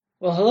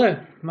Well, hello,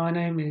 my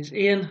name is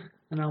Ian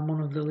and I'm one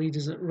of the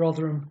leaders at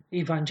Rotherham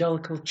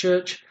Evangelical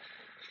Church.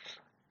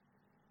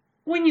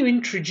 When you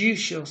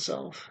introduce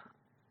yourself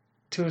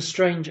to a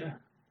stranger,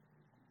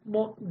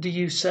 what do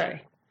you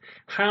say?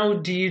 How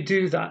do you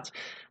do that?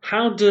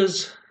 How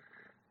does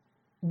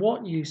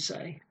what you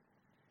say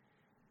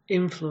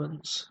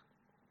influence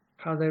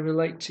how they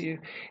relate to you?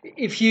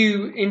 If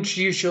you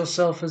introduce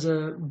yourself as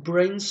a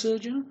brain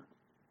surgeon,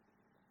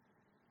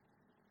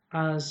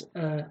 as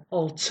an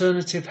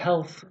alternative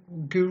health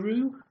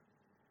guru,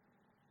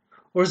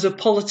 or as a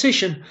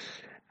politician,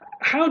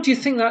 how do you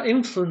think that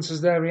influences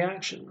their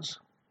reactions?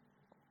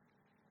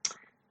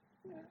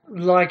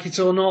 Like it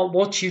or not,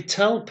 what you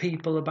tell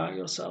people about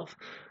yourself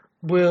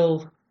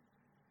will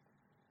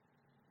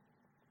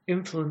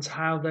influence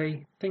how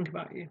they think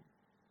about you.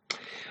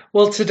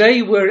 Well,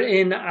 today we're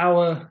in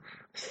our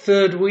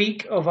third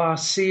week of our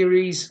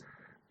series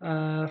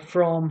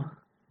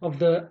of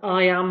the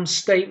I am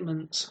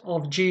statements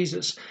of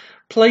Jesus,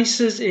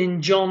 places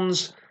in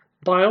John's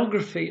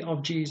biography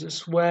of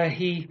Jesus where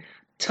he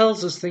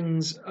tells us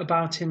things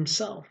about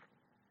himself.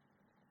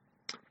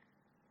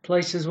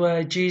 Places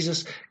where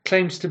Jesus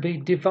claims to be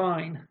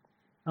divine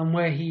and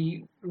where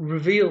he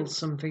reveals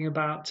something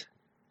about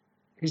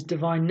his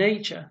divine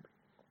nature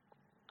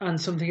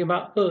and something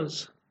about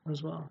us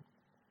as well.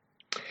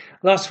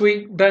 Last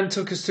week, Ben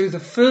took us through the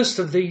first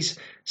of these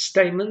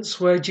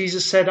statements where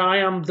Jesus said, I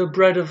am the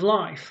bread of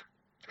life.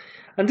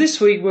 And this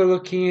week we're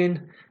looking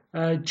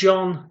in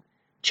John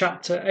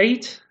chapter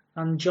 8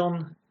 and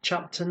John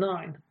chapter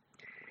 9.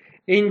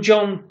 In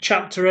John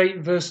chapter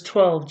 8 verse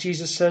 12,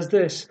 Jesus says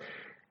this,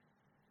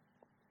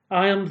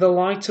 I am the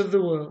light of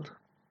the world.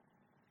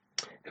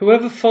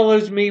 Whoever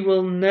follows me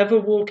will never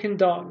walk in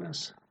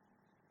darkness,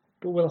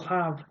 but will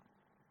have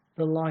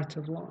the light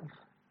of life.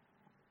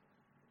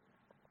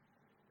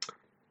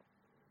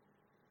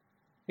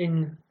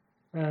 In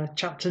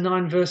chapter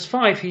 9 verse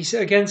 5, he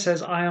again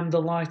says, I am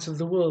the light of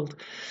the world.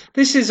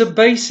 This is a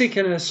basic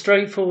and a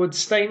straightforward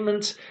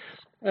statement.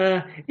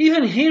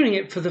 Even hearing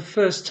it for the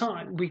first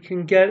time, we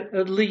can get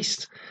at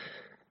least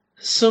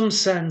some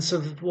sense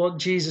of what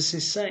Jesus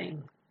is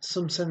saying,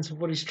 some sense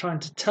of what he's trying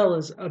to tell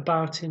us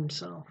about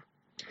himself.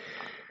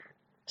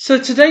 So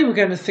today we're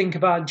going to think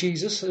about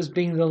Jesus as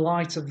being the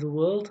light of the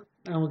world,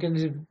 and we're going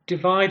to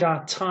divide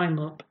our time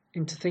up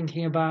into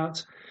thinking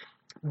about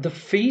the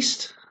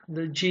feast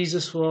that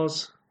Jesus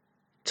was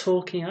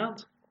talking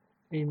at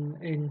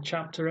in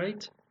chapter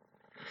 8.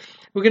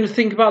 We're going to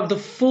think about the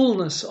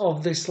fullness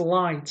of this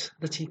light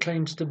that he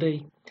claims to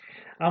be,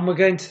 and we're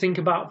going to think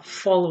about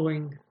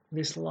following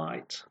this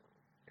light.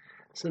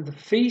 So the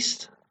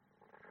feast,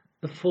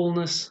 the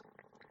fullness,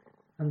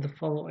 and the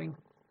following.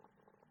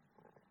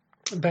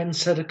 Ben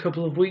said a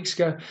couple of weeks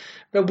ago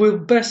that we'll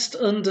best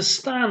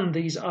understand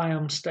these I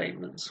am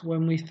statements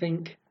when we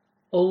think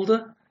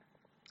older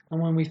and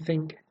when we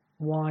think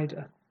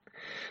wider.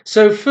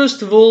 So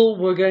first of all,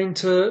 we're going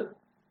to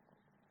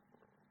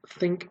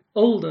think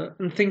older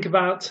and think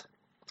about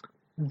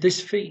this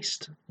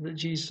feast that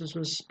Jesus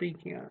was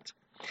speaking at.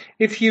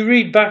 If you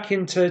read back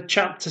into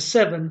chapter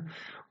 7,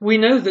 we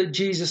know that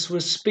Jesus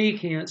was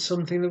speaking at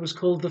something that was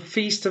called the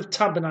Feast of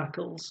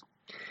Tabernacles.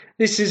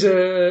 This is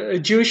a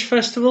Jewish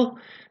festival.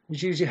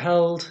 It's usually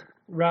held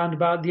round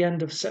about the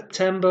end of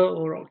September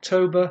or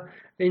October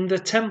in the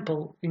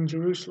temple in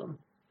Jerusalem.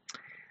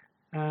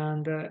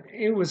 And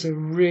it was a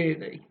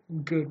really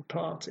good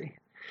party.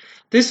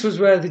 This was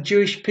where the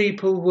Jewish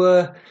people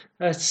were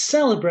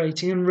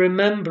celebrating and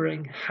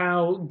remembering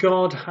how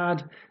God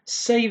had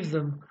saved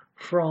them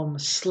from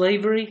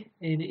slavery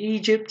in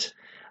Egypt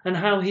and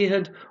how he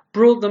had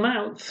brought them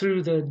out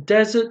through the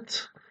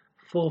desert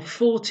for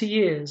 40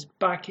 years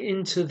back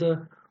into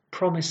the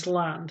promised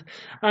land.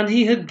 And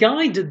he had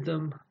guided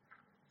them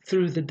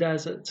through the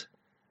desert,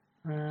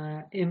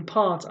 in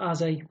part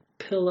as a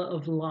pillar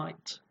of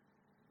light.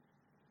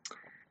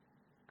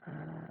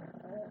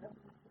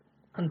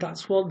 And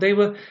that's what they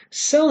were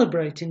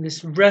celebrating,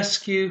 this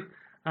rescue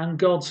and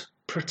God's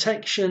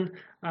protection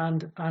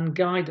and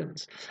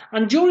guidance.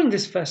 And during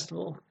this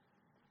festival,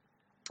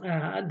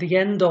 at the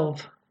end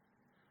of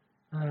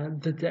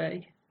the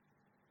day,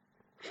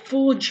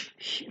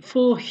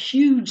 four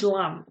huge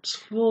lamps,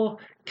 4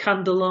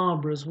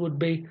 candelabras would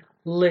be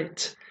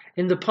lit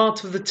in the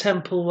part of the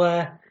temple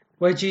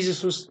where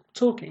Jesus was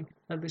talking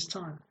at this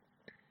time.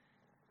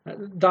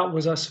 That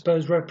was, I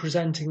suppose,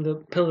 representing the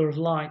pillar of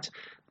light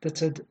that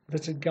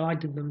had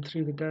guided them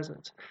through the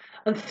desert.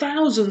 And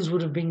thousands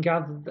would have been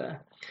gathered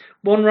there.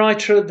 One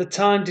writer at the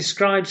time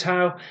describes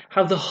how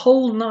the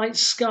whole night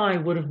sky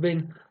would have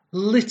been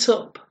lit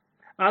up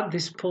at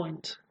this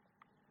point.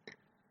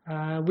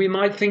 We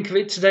might think of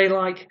it today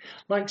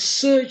like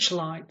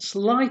searchlights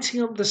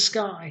lighting up the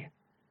sky.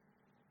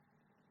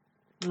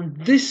 And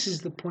this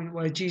is the point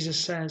where Jesus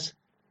says,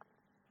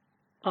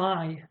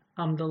 I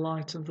am the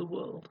light of the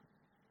world.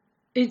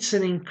 It's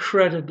an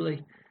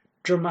incredibly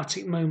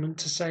dramatic moment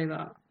to say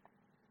that.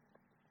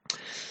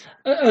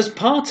 As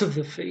part of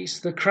the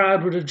feast, the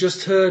crowd would have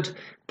just heard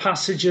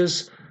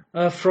passages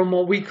from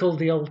what we call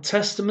the Old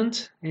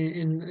Testament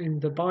in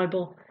the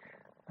Bible.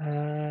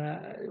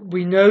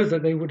 We know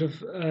that they would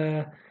have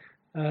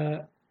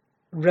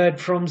read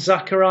from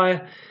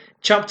Zechariah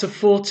chapter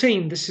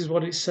 14. This is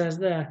what it says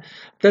there.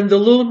 Then the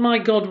Lord my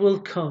God will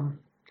come,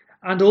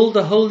 and all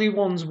the holy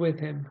ones with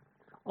him.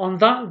 On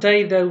that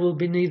day there will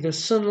be neither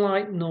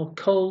sunlight nor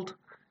cold,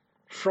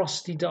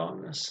 frosty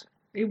darkness.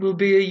 It will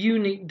be a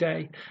unique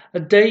day, a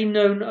day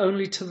known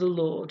only to the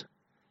Lord,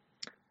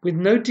 with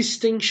no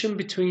distinction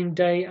between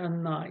day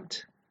and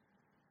night.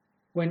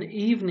 When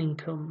evening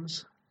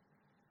comes,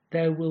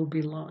 there will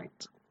be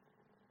light.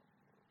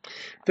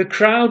 The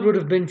crowd would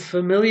have been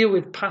familiar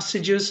with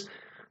passages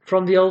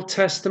from the Old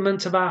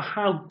Testament about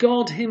how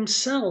God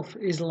himself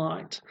is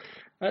light.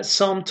 At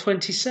Psalm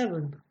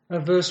 27,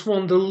 verse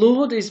 1, the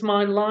Lord is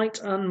my light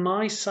and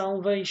my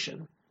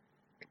salvation.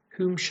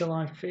 Whom shall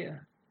I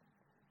fear?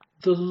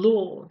 The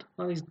Lord,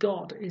 that is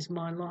God, is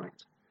my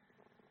light.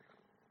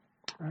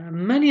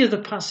 Many of the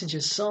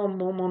passages, Psalm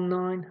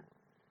 119,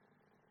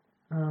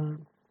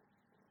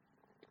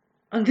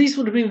 and these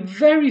would have been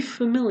very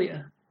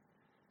familiar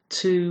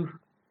to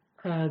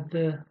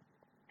the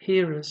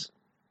hearers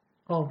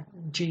of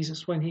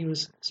Jesus when he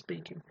was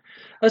speaking.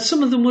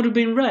 Some of them would have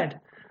been read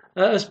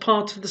as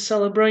part of the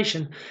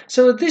celebration.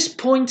 So at this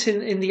point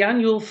in the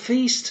annual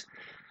feast,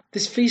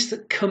 this feast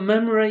that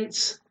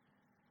commemorates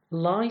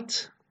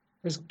light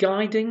as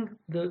guiding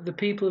the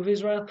people of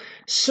Israel,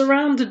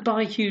 surrounded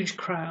by huge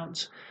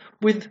crowds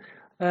with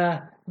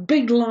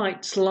big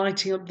lights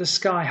lighting up the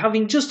sky,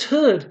 having just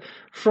heard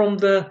from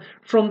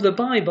the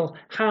Bible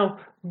how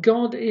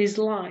God is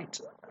light.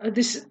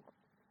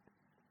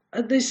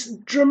 At this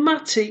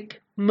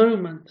dramatic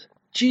moment,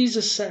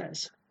 Jesus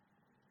says,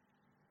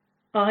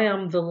 I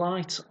am the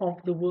light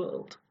of the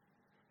world.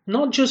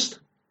 Not just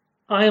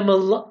I am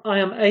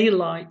a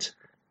light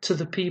to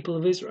the people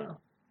of Israel.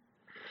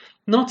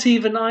 Not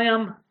even I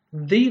am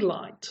the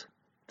light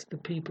to the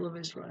people of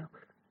Israel,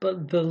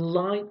 but the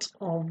light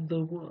of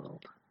the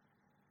world.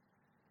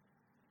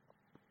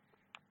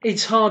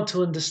 It's hard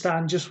to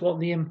understand just what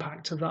the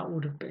impact of that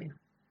would have been.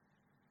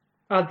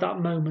 At that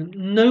moment,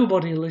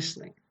 nobody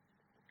listening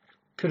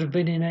could have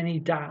been in any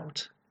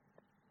doubt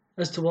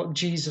as to what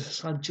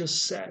Jesus had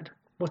just said,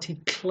 what he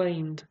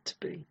claimed to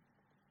be.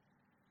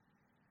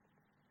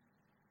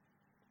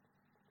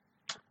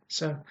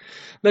 So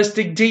let's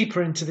dig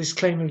deeper into this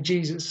claim of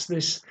Jesus,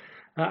 this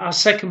our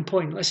second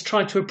point. Let's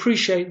try to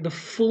appreciate the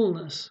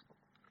fullness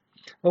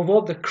of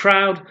what the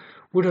crowd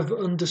would have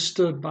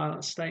understood by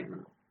that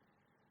statement.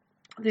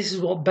 This is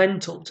what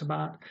Ben talked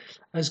about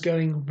as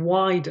going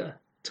wider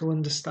to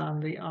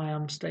understand the I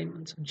am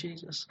statement of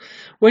Jesus.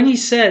 When he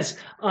says,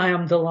 I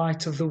am the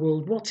light of the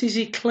world, what is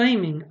he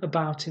claiming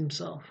about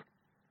himself?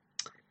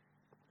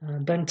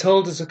 Ben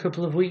told us a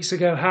couple of weeks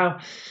ago how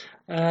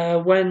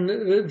when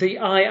the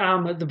I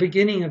am at the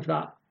beginning of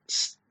that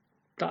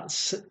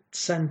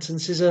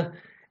sentence is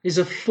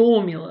a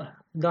formula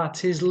that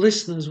his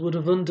listeners would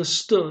have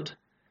understood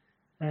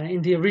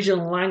in the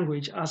original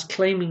language as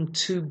claiming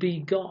to be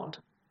God,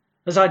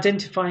 as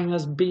identifying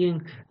as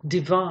being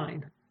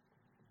divine.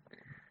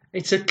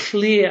 It's a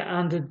clear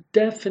and a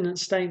definite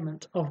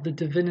statement of the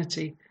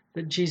divinity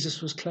that Jesus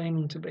was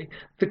claiming to be.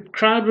 The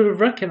crowd would have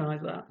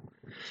recognized that.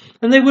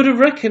 And they would have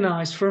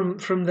recognized from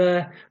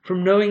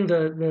knowing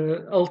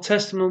the Old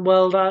Testament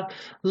well that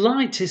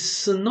light is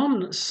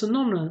synonymous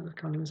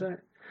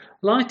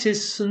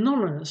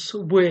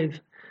with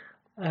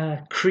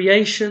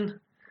creation,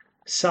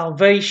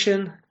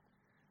 salvation,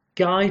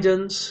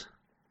 guidance,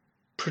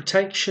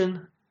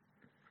 protection,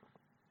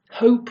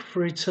 hope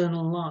for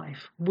eternal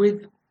life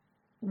with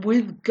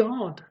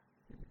God.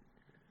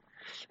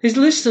 His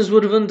listeners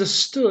would have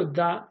understood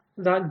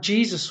that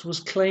Jesus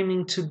was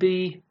claiming to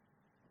be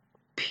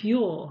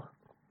pure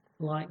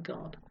like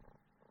God.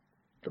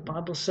 The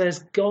Bible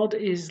says God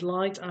is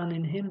light and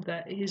in him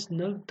there is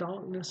no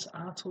darkness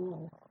at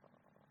all.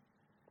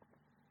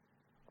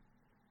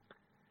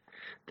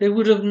 They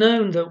would have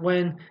known that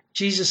when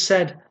Jesus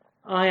said,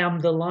 I am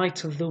the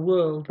light of the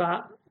world,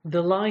 that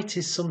the light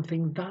is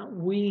something that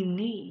we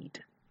need.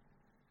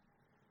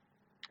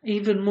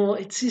 Even more,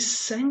 it's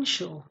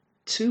essential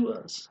to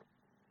us.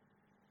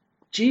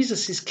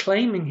 Jesus is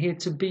claiming here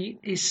to be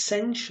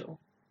essential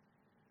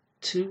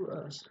to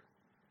us.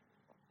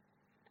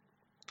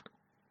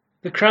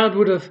 The crowd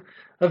would have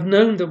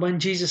known that when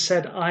Jesus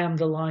said, I am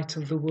the light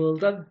of the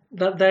world,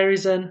 that there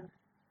is an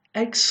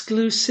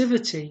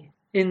exclusivity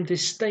in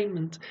this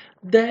statement.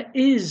 There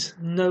is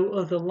no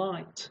other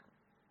light,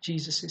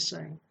 Jesus is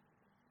saying.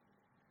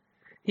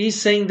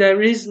 He's saying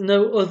there is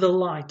no other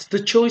light. The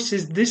choice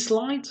is this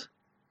light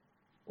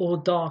or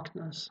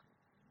darkness.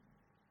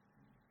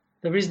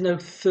 There is no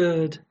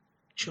third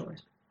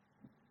choice.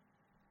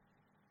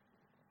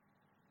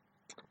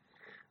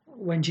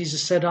 When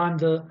Jesus said, I'm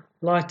the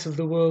light of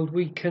the world,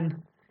 we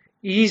can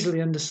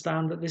easily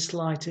understand that this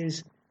light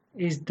is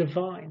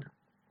divine.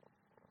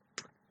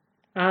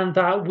 And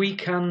that we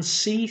can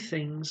see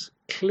things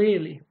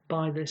clearly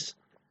by this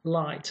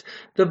light.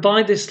 That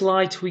by this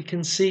light we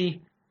can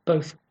see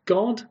both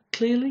God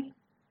clearly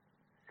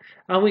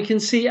and we can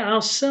see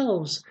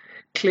ourselves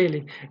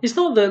clearly. It's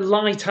not that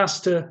light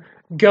has to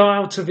go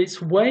out of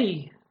its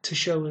way to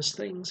show us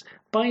things.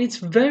 By its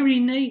very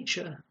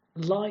nature,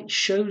 light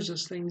shows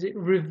us things. It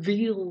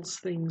reveals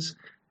things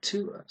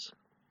to us.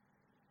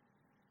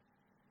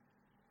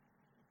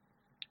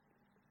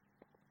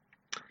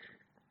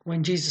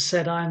 When Jesus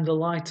said, I am the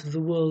light of the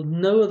world,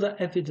 no other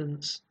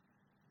evidence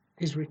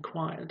is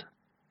required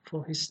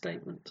for his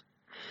statement.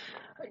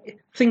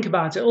 Think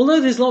about it. Although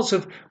there's lots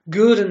of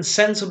good and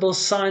sensible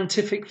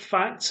scientific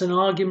facts and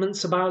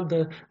arguments about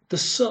the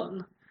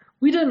sun,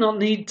 we do not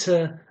need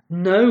to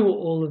know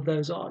all of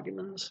those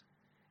arguments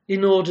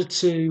in order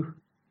to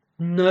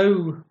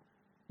know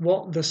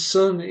what the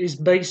sun is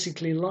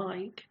basically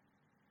like.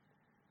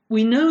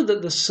 We know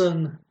that the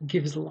sun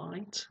gives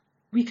light.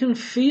 We can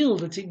feel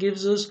that it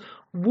gives us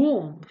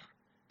warmth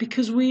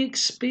because we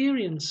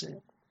experience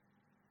it.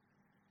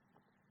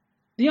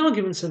 The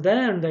arguments are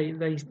there and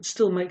they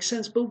still make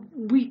sense, but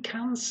we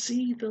can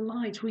see the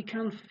light. We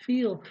can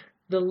feel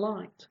the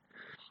light.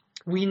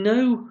 We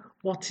know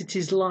what it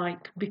is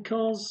like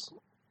because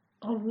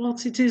of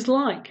what it is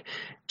like.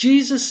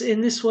 Jesus in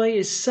this way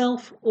is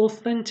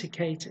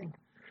self-authenticating.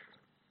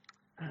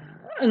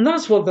 And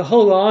that's what the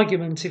whole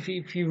argument,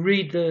 if you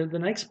read the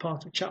next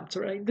part of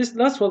chapter 8,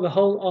 that's what the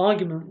whole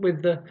argument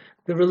with the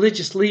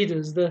religious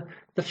leaders, the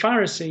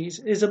Pharisees,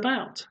 is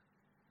about.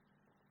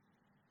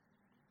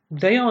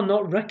 They are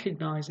not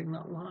recognizing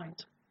that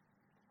light.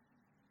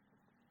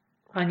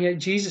 And yet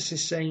Jesus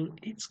is saying,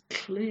 it's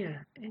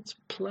clear, it's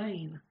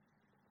plain.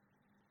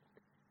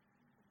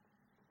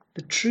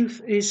 The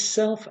truth is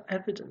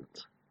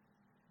self-evident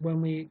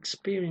when we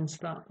experience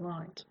that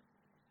light.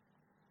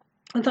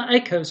 And that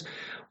echoes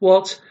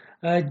what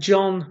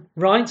John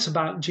writes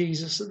about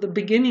Jesus at the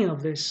beginning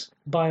of this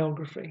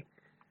biography.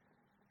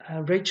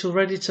 Rachel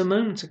read it a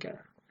moment ago.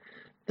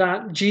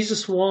 That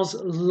Jesus was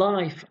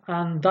life,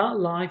 and that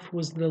life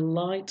was the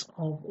light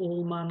of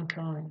all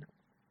mankind.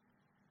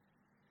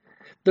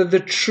 That the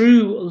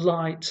true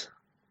light,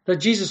 that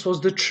Jesus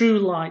was the true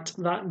light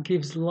that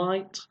gives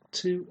light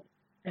to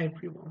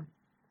everyone.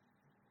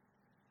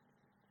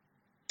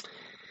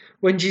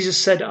 When Jesus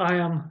said, I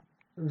am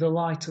the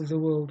light of the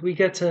world, we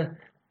get a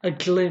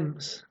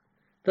glimpse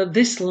that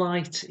this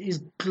light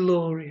is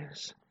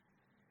glorious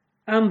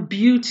and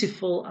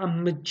beautiful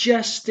and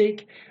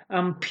majestic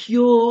and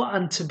pure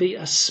and to be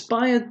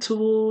aspired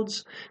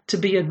towards, to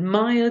be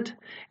admired.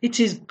 It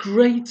is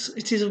great,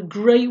 it is of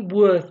great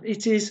worth,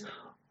 it is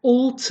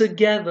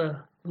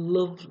altogether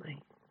lovely.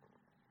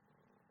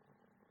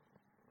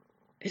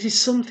 It is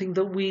something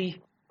that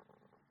we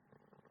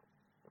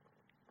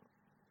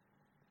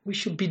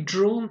should be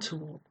drawn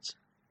towards,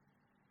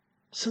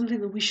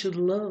 something that we should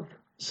love,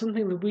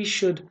 something that we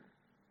should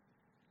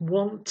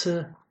want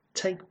to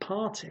take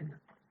part in.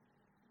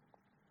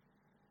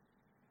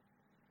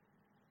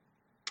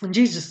 And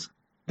Jesus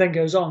then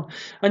goes on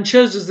and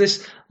shows us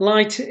this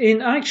light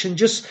in action.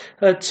 Just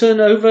turn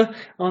over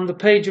on the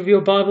page of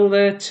your Bible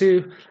there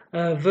to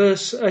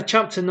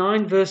chapter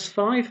 9, verse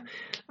 5.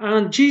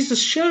 And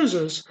Jesus shows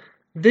us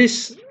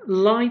this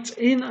light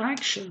in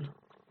action.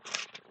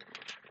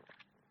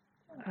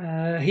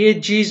 Here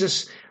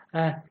Jesus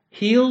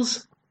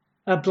heals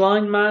a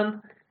blind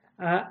man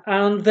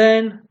and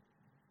then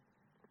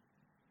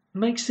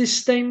makes this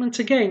statement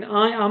again,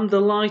 I am the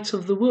light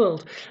of the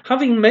world.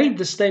 Having made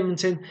the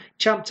statement in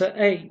chapter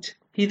 8,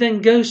 he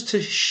then goes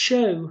to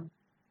show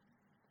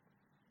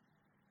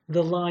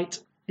the light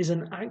is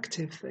an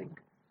active thing.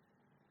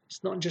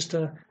 It's not just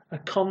a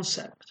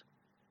concept.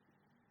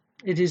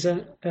 It is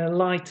a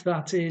light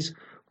that is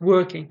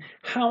working.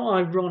 How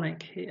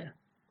ironic here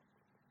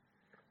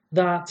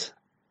that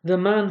the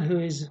man who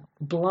is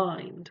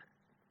blind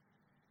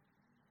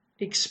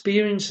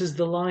experiences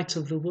the light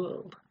of the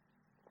world.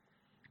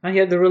 And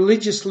yet the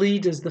religious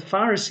leaders, the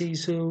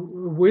Pharisees who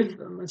were with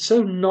them, are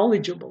so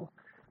knowledgeable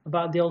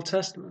about the Old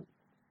Testament,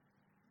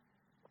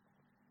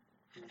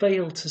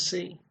 fail to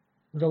see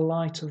the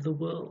light of the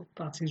world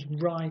that is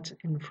right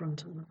in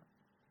front of them.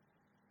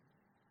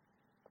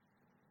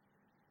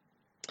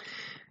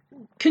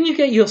 Can you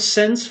get your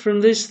sense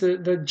from this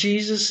that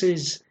Jesus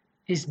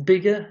is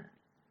bigger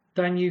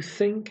than you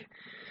think?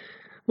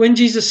 When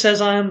Jesus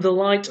says, I am the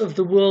light of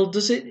the world,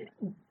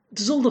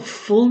 does all the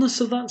fullness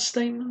of that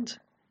statement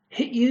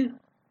hit you?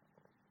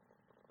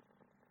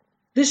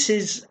 This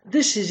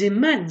is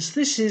immense.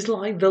 This is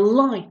like the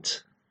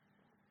light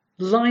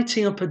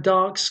lighting up a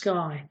dark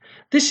sky.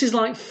 This is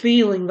like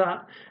feeling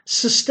that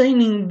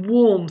sustaining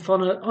warmth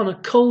on a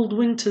cold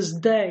winter's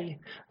day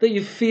that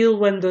you feel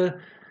when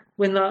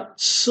that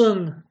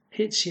sun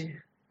hits you.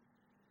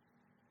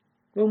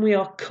 When we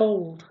are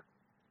cold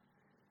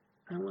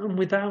and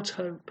without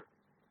hope.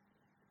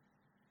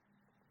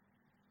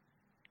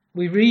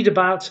 We read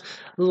about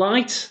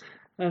light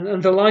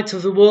and the light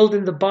of the world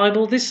in the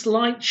Bible. This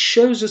light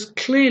shows us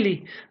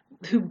clearly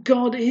who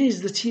God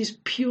is, that he is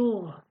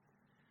pure,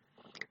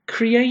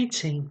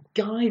 creating,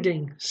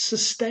 guiding,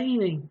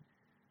 sustaining,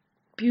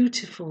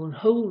 beautiful and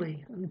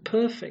holy and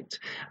perfect.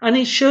 And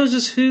it shows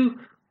us who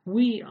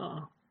we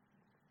are.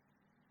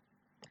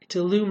 It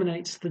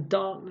illuminates the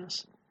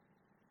darkness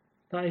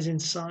that is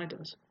inside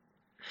us.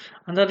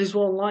 And that is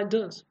what light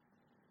does.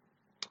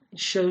 It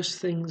shows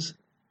things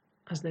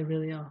as they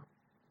really are.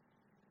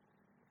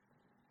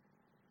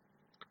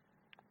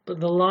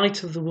 But the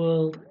light of the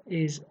world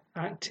is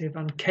active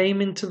and came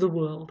into the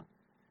world.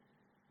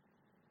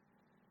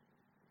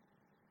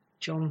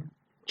 John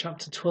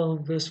chapter 12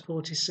 verse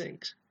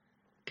 46.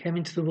 Came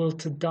into the world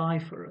to die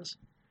for us,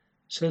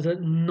 so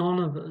that none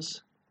of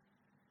us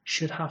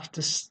should have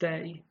to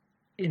stay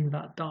in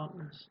that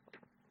darkness.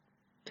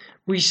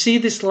 We see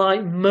this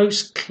light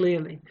most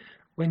clearly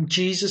when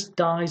Jesus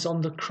dies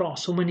on the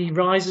cross and when he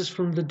rises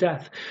from the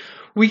death.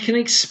 We can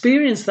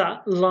experience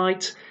that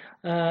light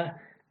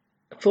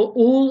for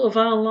all of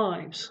our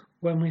lives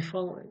when we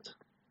follow it.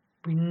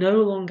 We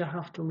no longer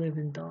have to live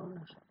in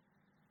darkness.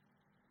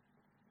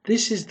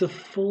 This is the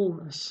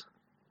fullness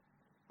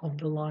of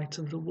the light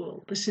of the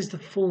world. This is the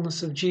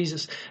fullness of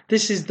Jesus.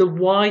 This is the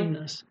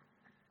wideness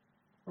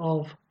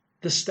of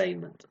the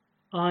statement,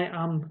 I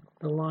am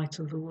the light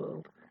of the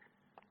world.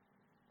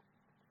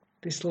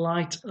 This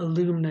light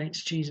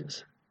illuminates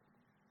Jesus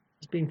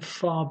as being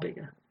far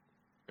bigger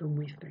than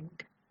we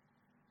think.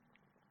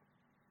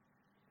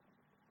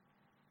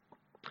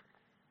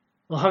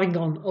 Well, having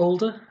gone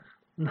older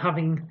and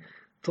having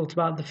thought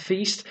about the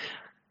feast,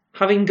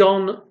 having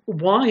gone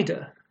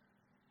wider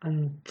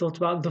and thought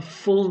about the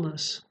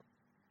fullness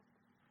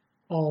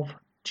of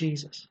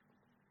Jesus,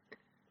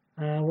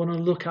 I want to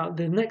look at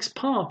the next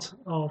part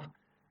of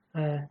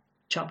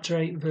chapter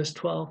 8, verse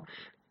 12.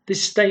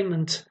 This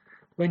statement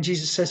when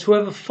Jesus says,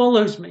 whoever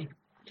follows me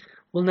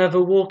will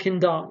never walk in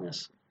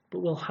darkness,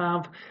 but will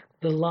have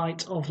the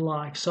light of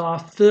life. So our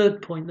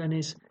third point then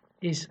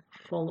is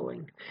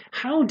following.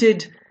 How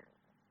did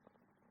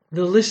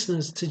the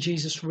listeners to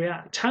Jesus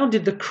react? How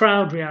did the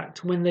crowd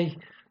react when they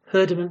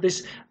heard him at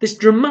this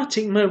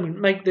dramatic moment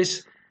make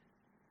this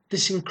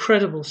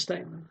incredible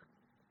statement?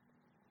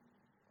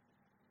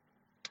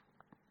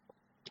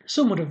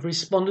 Some would have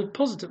responded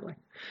positively.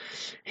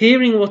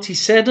 Hearing what he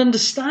said,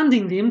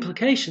 understanding the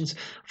implications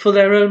for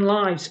their own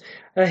lives,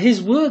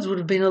 his words would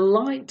have been a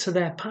light to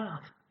their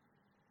path.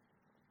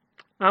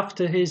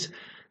 After his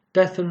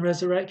death and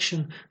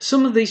resurrection,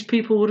 some of these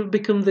people would have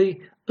become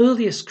the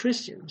earliest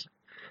Christians,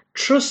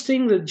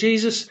 trusting that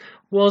Jesus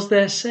was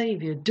their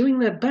Saviour, doing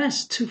their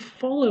best to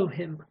follow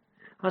him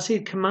as he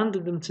had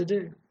commanded them to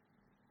do.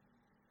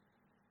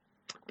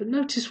 But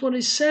notice what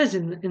it says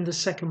in the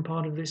second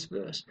part of this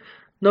verse.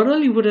 Not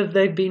only would have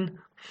they been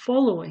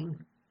following,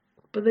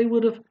 but they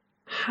would have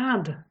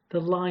had the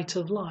light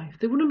of life.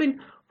 They wouldn't have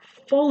been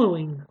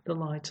following the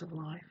light of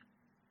life.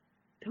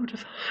 They would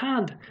have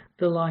had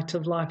the light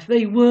of life.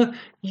 They were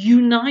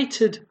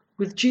united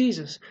with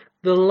Jesus,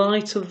 the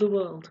light of the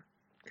world,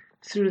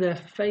 through their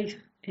faith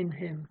in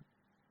him.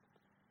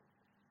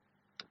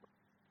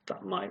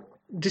 That might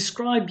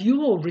describe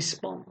your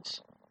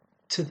response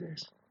to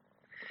this.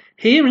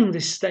 Hearing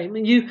this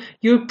statement,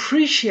 you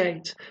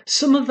appreciate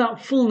some of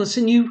that fullness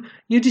and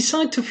you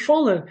decide to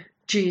follow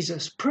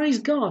Jesus. Praise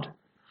God.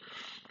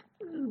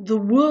 The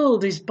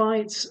world is by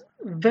its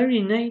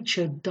very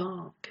nature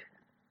dark.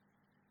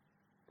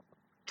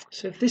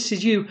 So if this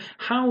is you,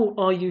 how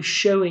are you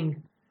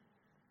showing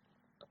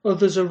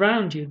others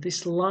around you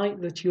this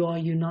light that you are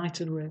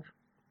united with?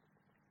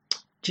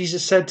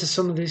 Jesus said to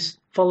some of his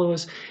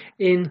followers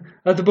in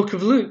the book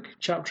of Luke,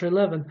 chapter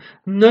 11,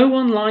 no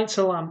one lights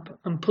a lamp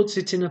and puts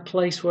it in a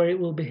place where it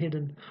will be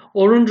hidden,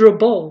 or under a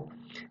bowl.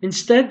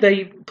 Instead,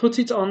 they put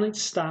it on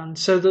its stand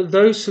so that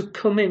those who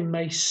come in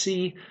may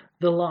see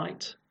the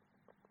light.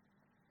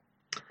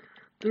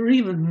 There are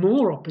even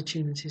more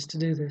opportunities to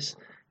do this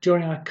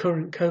during our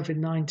current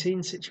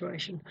COVID-19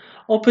 situation.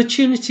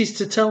 Opportunities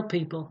to tell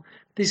people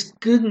this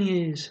good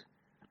news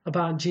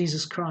about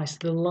Jesus Christ,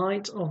 the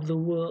light of the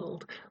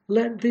world.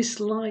 Let this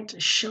light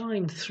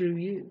shine through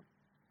you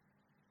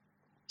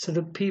so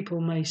that people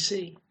may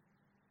see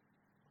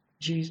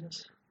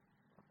Jesus.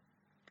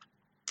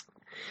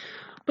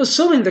 But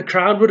some in the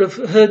crowd would have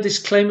heard this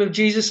claim of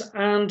Jesus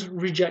and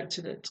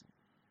rejected it.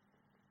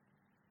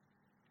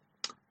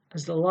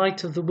 As the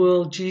light of the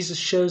world, Jesus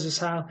shows us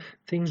how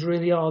things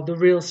really are, the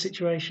real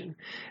situation.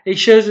 It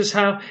shows us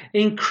how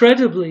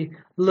incredibly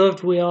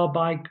loved we are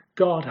by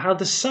God, how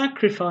the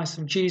sacrifice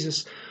of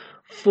Jesus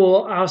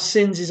for our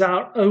sins is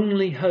our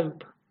only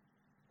hope.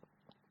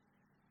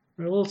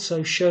 It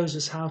also shows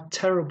us how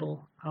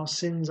terrible our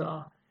sins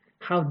are,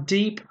 how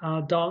deep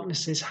our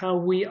darkness is, how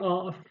we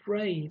are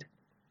afraid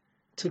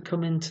to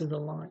come into the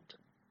light.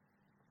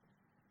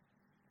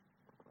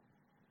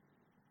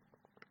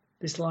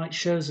 This light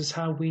shows us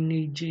how we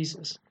need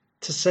Jesus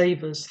to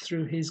save us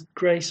through his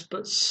grace,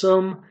 but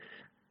some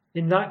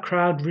in that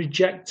crowd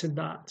rejected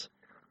that.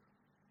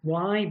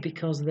 Why?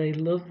 Because they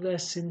loved their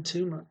sin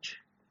too much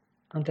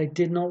and they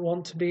did not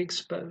want to be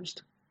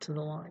exposed to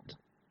the light.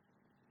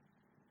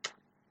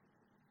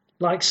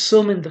 Like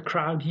some in the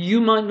crowd,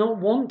 you might not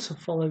want to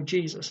follow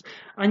Jesus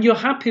and you're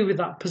happy with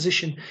that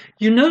position.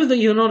 You know that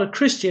you're not a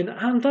Christian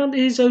and that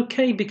is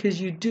okay because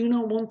you do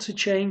not want to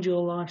change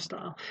your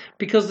lifestyle.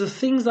 Because the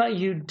things that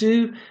you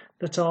do,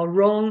 that are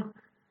wrong,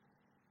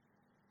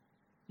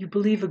 you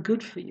believe are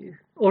good for you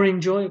or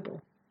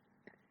enjoyable.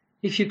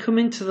 If you come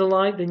into the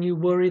light, then you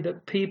worry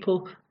that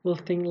people will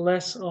think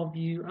less of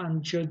you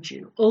and judge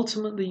you.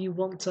 Ultimately, you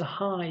want to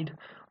hide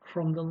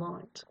from the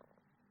light.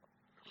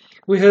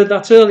 We heard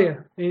that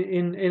earlier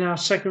in our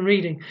second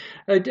reading.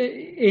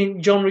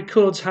 John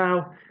records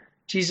how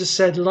Jesus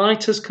said,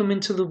 "Light has come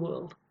into the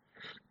world,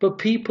 but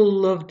people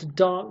loved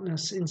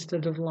darkness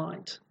instead of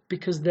light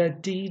because their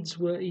deeds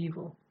were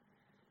evil.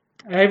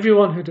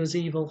 Everyone who does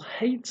evil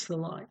hates the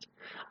light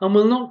and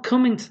will not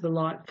come into the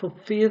light for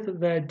fear that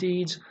their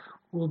deeds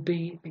will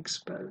be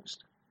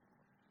exposed."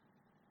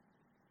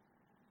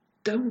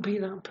 Don't be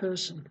that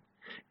person.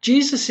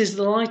 Jesus is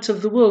the light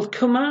of the world.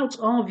 Come out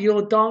of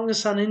your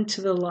darkness and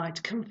into the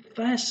light.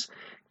 Confess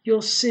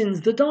your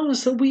sins, the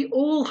darkness that we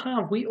all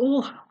have. We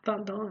all have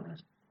that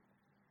darkness.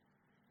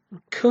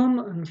 Come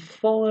and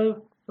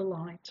follow the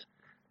light.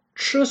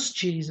 Trust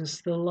Jesus,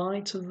 the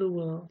light of the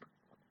world.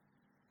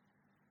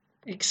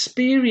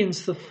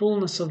 Experience the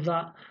fullness of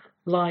that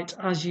light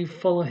as you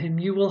follow him.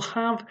 You will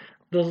have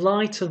the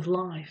light of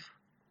life.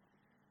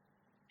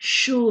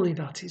 Surely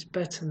that is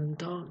better than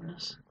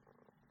darkness.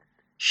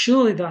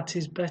 Surely that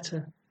is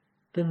better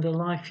than the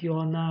life you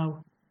are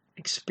now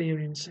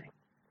experiencing.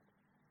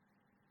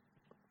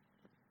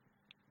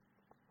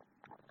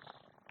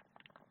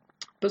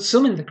 But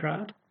some in the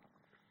crowd,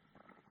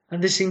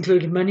 and this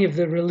included many of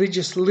the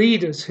religious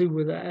leaders who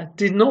were there,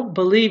 did not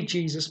believe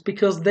Jesus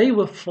because they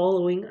were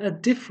following a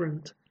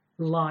different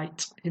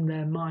light in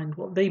their mind,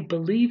 what they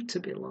believed to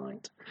be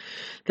light.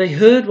 They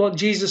heard what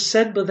Jesus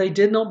said, but they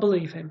did not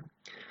believe him.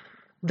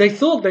 They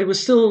thought they were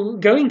still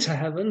going to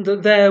heaven,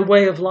 that their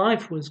way of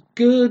life was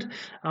good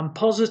and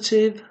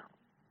positive.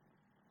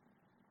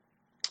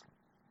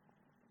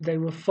 They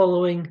were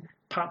following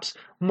perhaps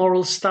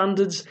moral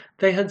standards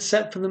they had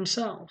set for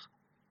themselves,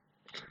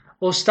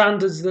 or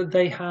standards that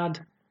they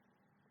had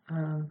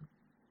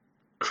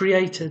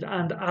created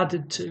and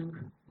added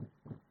to.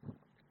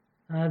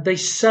 They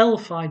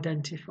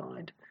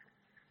self-identified.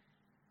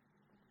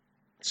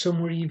 Some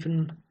were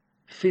even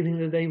feeling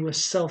that they were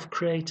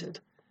self-created.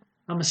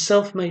 I'm a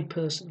self-made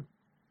person.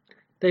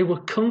 They were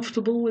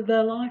comfortable with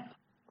their life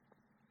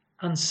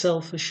and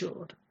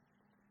self-assured.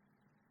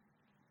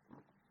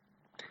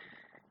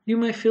 You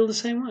may feel the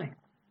same way.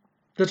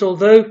 That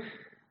although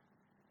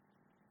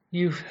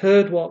you've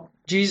heard what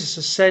Jesus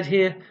has said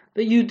here,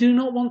 that you do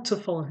not want to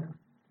follow him.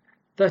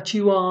 That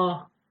you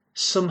are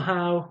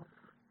somehow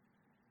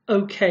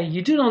okay.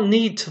 You do not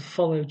need to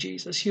follow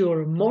Jesus. You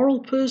are a moral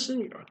person.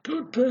 You're a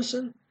good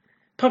person.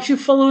 Perhaps you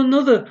follow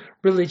another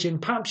religion.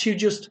 Perhaps you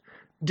just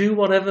do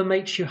whatever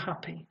makes you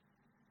happy.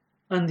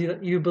 And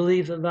you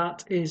believe that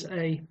that is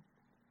a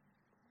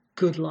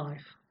good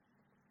life.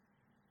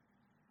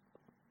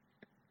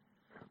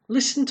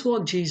 Listen to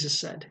what Jesus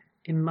said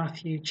in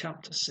Matthew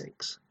chapter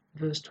 6,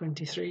 verse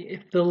 23.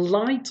 If the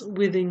light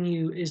within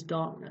you is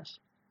darkness,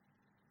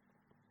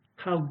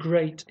 how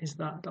great is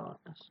that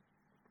darkness?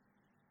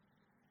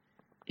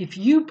 If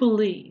you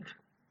believe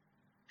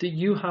that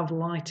you have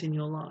light in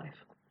your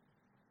life,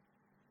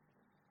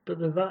 but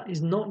that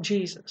is not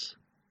Jesus,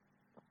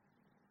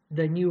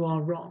 then you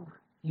are wrong.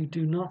 You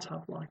do not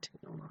have light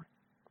in your life.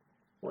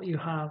 What you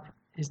have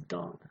is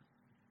darkness.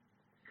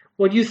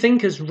 What you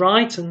think is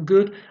right and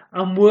good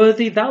and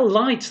worthy, that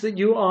light that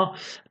you are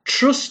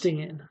trusting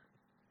in,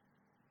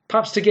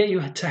 perhaps to get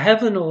you to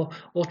heaven or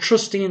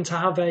trusting in to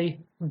have a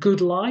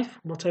good life,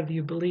 whatever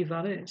you believe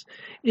that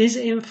is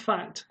in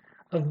fact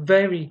a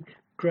very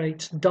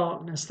great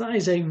darkness. That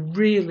is a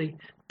really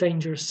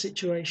dangerous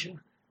situation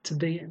to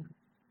be in.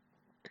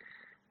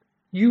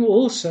 You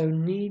also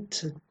need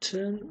to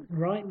turn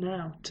right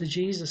now to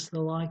Jesus,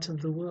 the light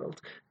of the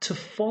world, to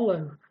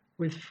follow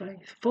with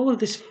faith. Follow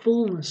this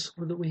fullness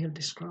that we have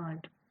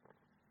described.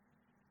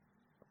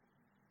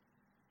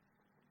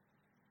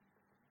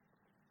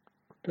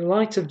 The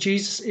light of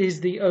Jesus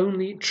is the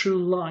only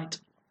true light.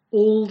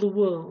 All the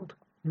world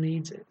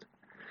needs it.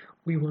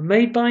 We were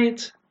made by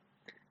it.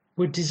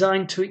 We're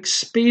designed to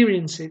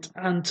experience it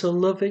and to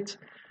love it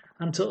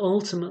and to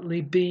ultimately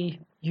be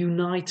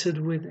united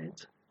with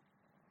it.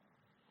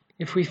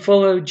 If we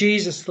follow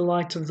Jesus, the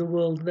light of the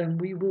world, then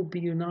we will be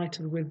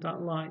united with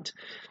that light.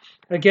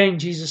 Again,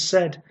 Jesus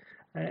said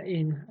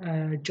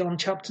in John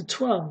chapter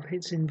 12,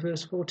 it's in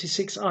verse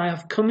 46, I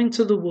have come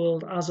into the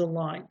world as a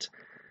light,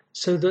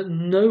 so that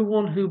no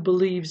one who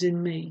believes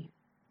in me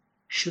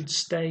should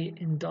stay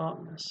in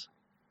darkness.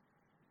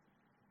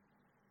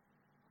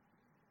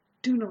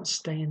 Do not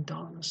stay in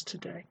darkness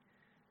today.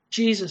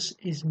 Jesus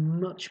is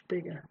much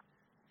bigger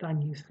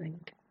than you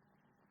think.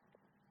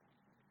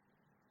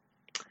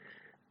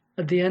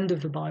 At the end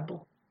of the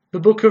Bible, the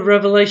book of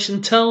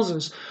Revelation tells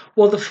us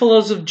what the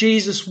followers of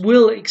Jesus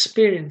will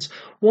experience,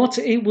 what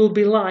it will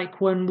be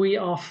like when we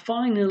are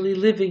finally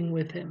living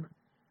with him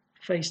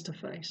face to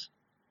face.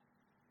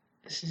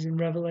 This is in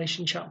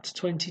Revelation chapter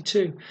 22.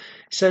 It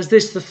says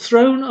this, the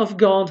throne of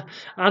God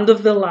and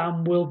of the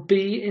Lamb will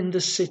be in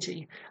the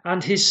city,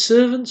 and his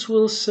servants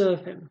will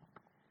serve him.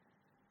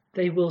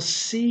 They will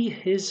see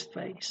his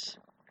face,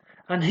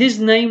 and his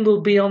name will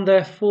be on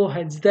their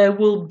foreheads. There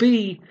will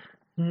be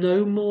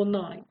no more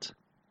night.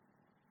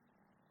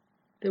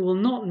 They will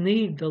not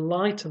need the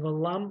light of a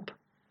lamp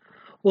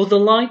or the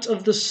light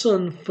of the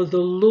sun, for the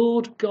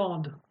Lord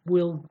God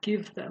will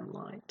give them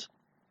light,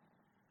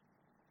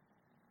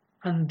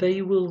 and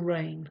they will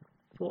reign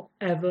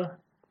forever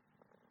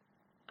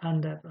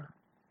and ever.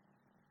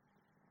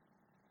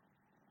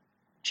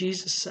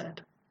 Jesus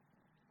said,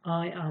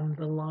 I am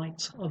the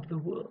light of the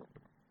world.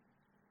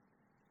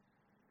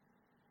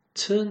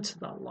 Turn to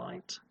that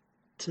light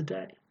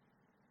today.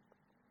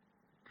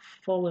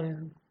 Follow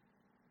him,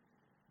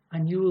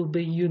 and you will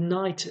be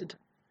united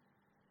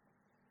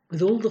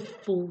with all the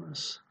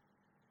fullness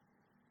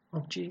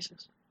of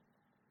Jesus.